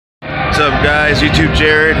What's up, guys? YouTube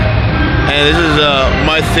Jared, and this is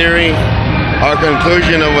my theory, our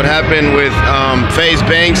conclusion of what happened with Faze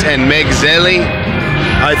Banks and Meg Zelly.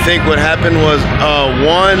 I think what happened was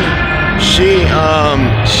one,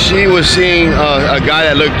 she was seeing a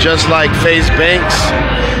guy that looked just like Faze Banks,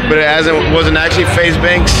 but it wasn't actually Faze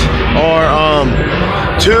Banks. Or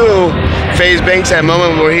two, Faze Banks, that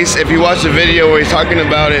moment where if you watch the video where he's talking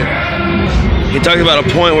about it, he talks about a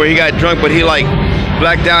point where he got drunk, but he like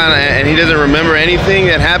blacked out and he doesn't remember anything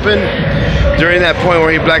that happened. During that point where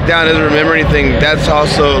he blacked out and doesn't remember anything, that's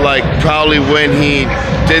also like probably when he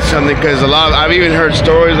did something, because I've even heard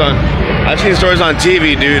stories I've seen stories on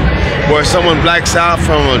TV, dude, where someone blacks out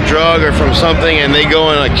from a drug or from something and they go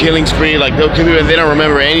on a killing spree, like they'll kill people and they don't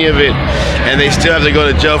remember any of it, and they still have to go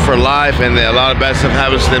to jail for life, and a lot of bad stuff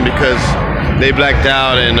happens to them because they blacked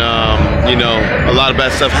out, and you know, a lot of bad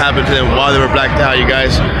stuff happened to them while they were blacked out, you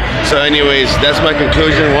guys. So anyways, that's my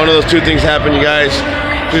conclusion. One of those two things happened, you guys.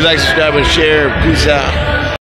 Please like, subscribe, and share. Peace out.